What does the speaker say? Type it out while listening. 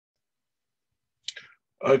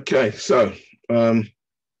Okay, so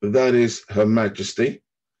that is Her Majesty,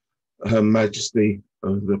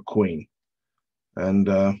 the Queen. And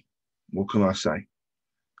what can I say?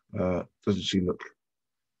 Doesn't she look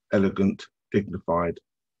elegant, dignified,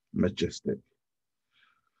 majestic?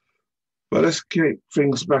 But let's keep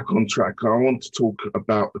things back on track. I want to talk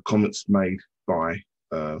about the comments made by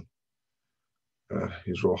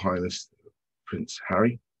His Royal Highness Prince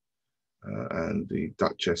Harry and the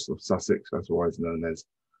Duchess of Sussex, otherwise known as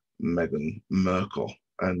Meghan Markle.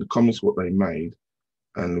 And the comments what they made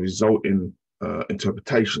and the resulting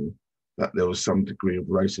interpretation that there was some degree of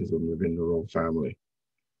racism within the royal family.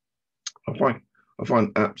 I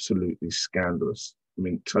find absolutely scandalous. I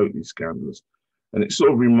mean, totally scandalous. And it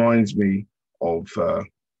sort of reminds me of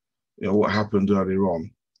what happened earlier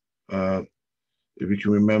on. If you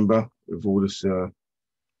can remember, with all this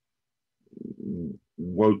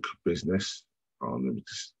woke business. Let me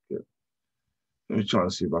try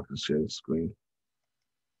and see if I can share the screen.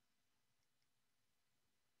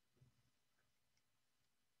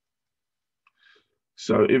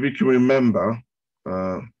 So if you can remember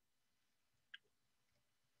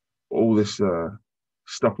all this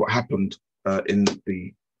stuff, what happened in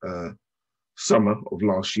the summer of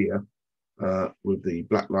last year with the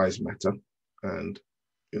Black Lives Matter and,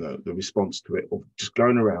 the response to it of just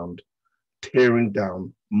going around tearing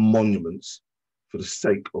down monuments for the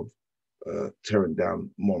sake of tearing down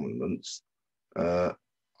monuments.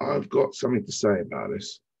 I've got something to say about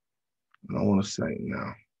this, and I want to say it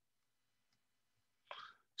now.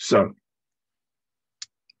 So,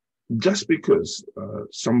 just because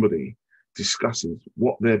somebody discusses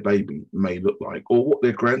what their baby may look like, or what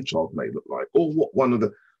their grandchild may look like, or what one of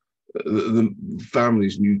the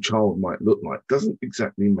family's new child might look like, doesn't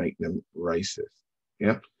exactly make them racist.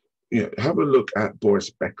 Yeah, have a look at Boris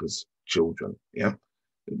Becker's children. Yeah,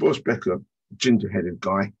 Boris Becker, ginger-headed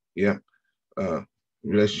guy. Yeah,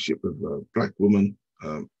 relationship with a black woman.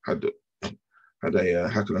 Had a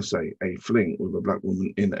how can I say, a fling with a black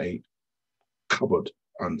woman in a cupboard.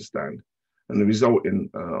 I understand, and the resulting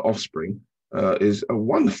offspring is a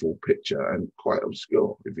wonderful picture and quite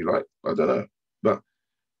obscure, if you like. I don't know, but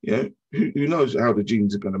who knows how the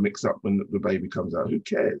genes are going to mix up when the baby comes out? Who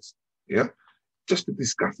cares? Yeah, just to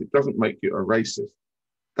discuss it doesn't make you a racist.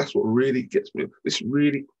 That's what really gets me.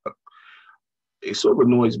 It sort of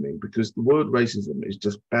annoys me because the word racism is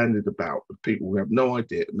just bandied about with people who have no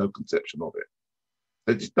idea, no conception of it.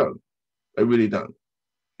 They just don't. They really don't.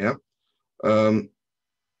 Yeah.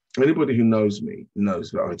 Anybody who knows me knows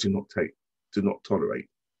that I do not tolerate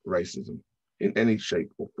racism in any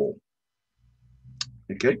shape or form.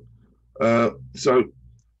 Okay. So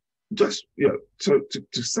just so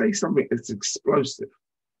to say something that's explosive,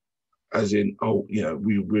 as in, we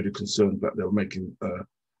were really concerned that they were making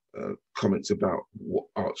comments about what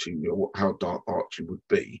Archie, how dark Archie would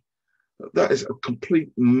be. That is a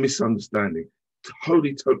complete misunderstanding,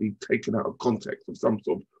 totally taken out of context of some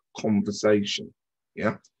sort of conversation.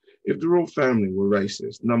 Yeah, if the royal family were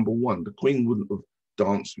racist, number one, the Queen wouldn't have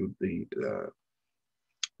danced with the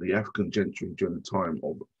African gentry during the time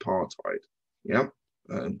of apartheid. Yeah,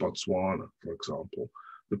 in Botswana, for example,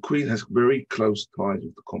 the Queen has very close ties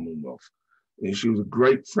with the Commonwealth. And she was a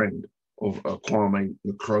great friend of Kwame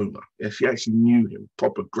Nkrumah. Yeah, she actually knew him,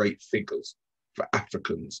 proper great figures for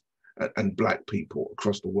Africans and black people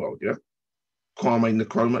across the world. Yeah, Kwame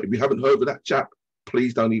Nkrumah. If you haven't heard of that chap,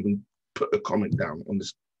 please don't even put a comment down on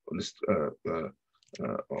this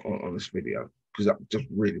video, because that just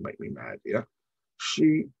really make me mad. Yeah,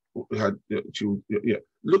 she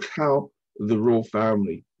look how the royal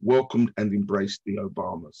family welcomed and embraced the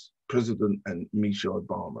Obamas, President and Michelle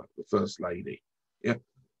Obama, the First Lady. Yeah,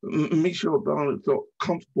 Michelle Obama felt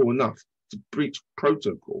comfortable enough to breach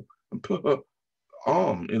protocol and put her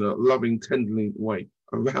arm in a loving, tenderly way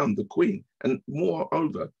around the Queen. And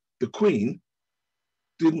moreover, the Queen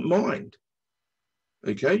didn't mind.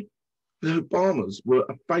 Okay, the Obamas were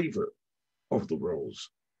a favorite of the royals.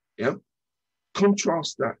 Yeah,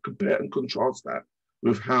 compare and contrast that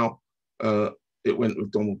with how it went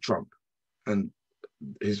with Donald Trump and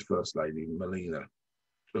his first lady, Melania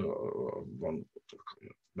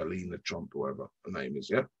Trump, whatever her name is.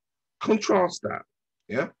 Yeah, contrast that.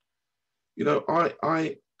 Yeah,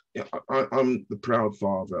 I'm the proud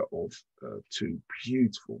father of two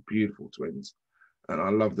beautiful twins, and I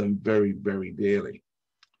love them very, very dearly.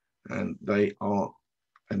 And they are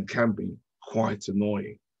and can be quite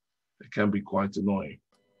annoying. They can be quite annoying.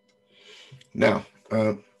 Now,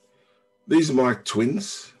 these are my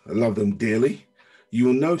twins. I love them dearly. You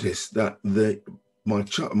will notice that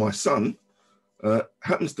my son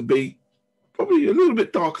happens to be probably a little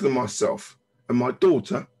bit darker than myself. and my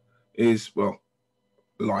daughter is, well,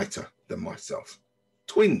 lighter than myself.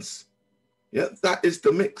 Twins. Yeah, that is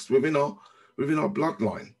the mix within our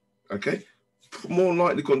bloodline. Okay, more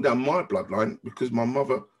likely gone down my bloodline because my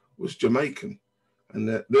mother was Jamaican and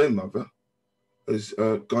their mother is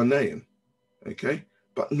Ghanaian. Okay,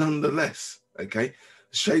 but nonetheless, okay,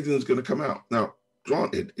 the shading is going to come out. Now,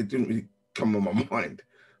 granted, it didn't really come on my mind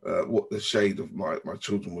what the shade of my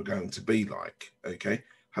children were going to be like. Okay,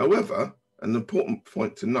 however, an important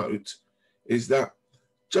point to note is that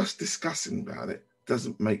just discussing about it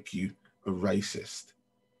doesn't make you a racist.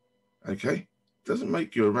 Okay, doesn't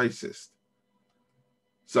make you a racist.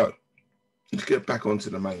 So let's get back onto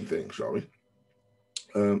the main thing, shall we?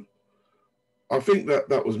 I think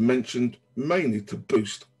that was mentioned mainly to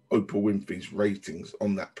boost Oprah Winfrey's ratings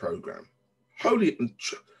on that program. Wholly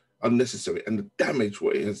unnecessary, and the damage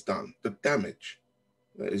what it has done, the damage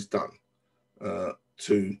that is done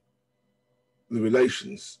to the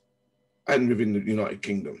relations and within the United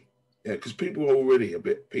Kingdom. Yeah, because people are already a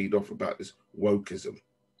bit peed off about this wokeism.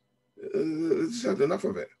 They've just had enough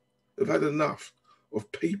of it. They've had enough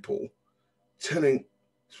of people telling.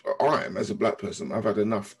 I am, as a black person, I've had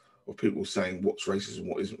enough of people saying what's racist and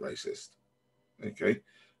what isn't racist. Okay,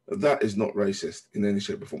 that is not racist in any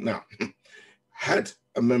shape or form. Now, had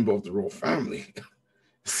a member of the royal family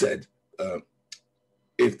said,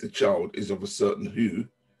 if the child is of a certain hue,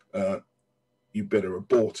 you better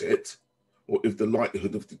abort it, or if the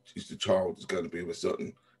likelihood of the child is going to be of a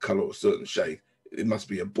certain color or a certain shade, it must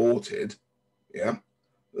be aborted. Yeah,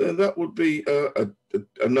 that would be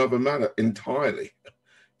another matter entirely.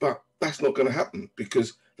 But that's not going to happen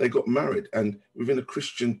because they got married, and within a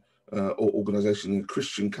Christian organization in a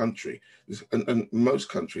Christian country, and most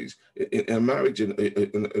countries, in a marriage in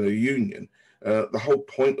a union, the whole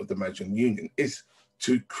point of the marriage and union is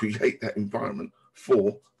to create that environment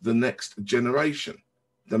for the next generation.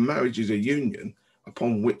 The marriage is a union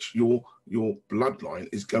upon which your bloodline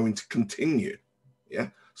is going to continue. Yeah.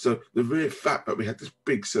 So the very fact that we had this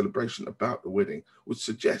big celebration about the wedding would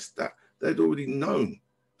suggest that they'd already known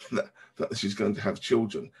that she's going to have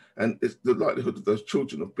children, and the likelihood of those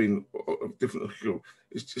children of being of different hue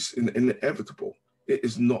is just inevitable. It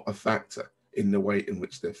is not a factor in the way in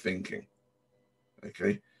which they're thinking.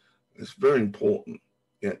 Okay, it's very important.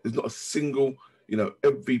 Yeah, there's not a single,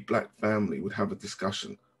 every black family would have a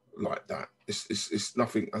discussion like that. It's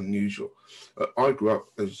nothing unusual. I grew up,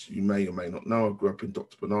 as you may or may not know, I grew up in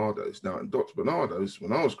Dr. Bernardo's. Now, in Dr. Bernardo's,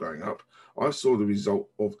 when I was growing up, I saw the result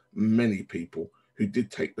of many people who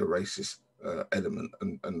did take the racist element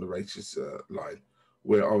and the racist line,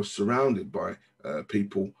 where I was surrounded by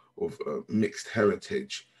people of mixed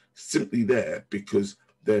heritage, simply there because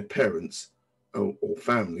their parents or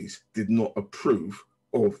families did not approve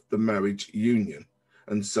of the marriage union.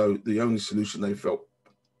 And so the only solution they felt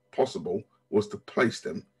possible was to place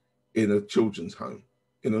them in a children's home,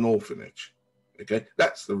 in an orphanage. Okay,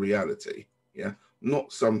 that's the reality. Yeah,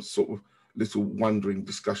 not some sort of little wondering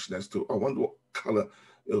discussion as to, I wonder what color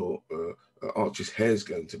Archie's hair is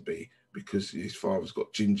going to be because his father's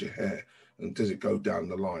got ginger hair, and does it go down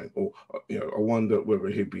the line? Or, I wonder whether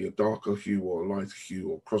he'd be a darker hue or a lighter hue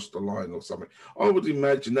or cross the line or something. I would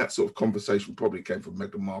imagine that sort of conversation probably came from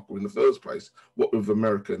Meghan Markle in the first place. What with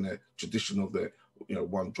America and their tradition of their,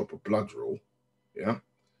 one drop of blood rule. Yeah.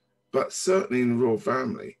 But certainly in the royal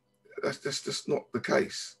family, that's just not the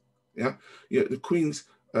case. Yeah. The Queen's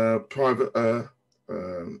private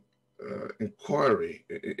inquiry,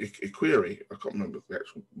 I can't remember the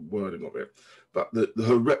actual wording of it, but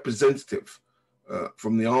her representative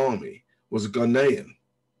from the army was a Ghanaian.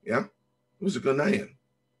 Yeah, it was a Ghanaian.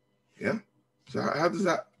 Yeah. So how does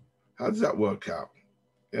that work out?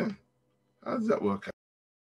 Yeah, how does that work out?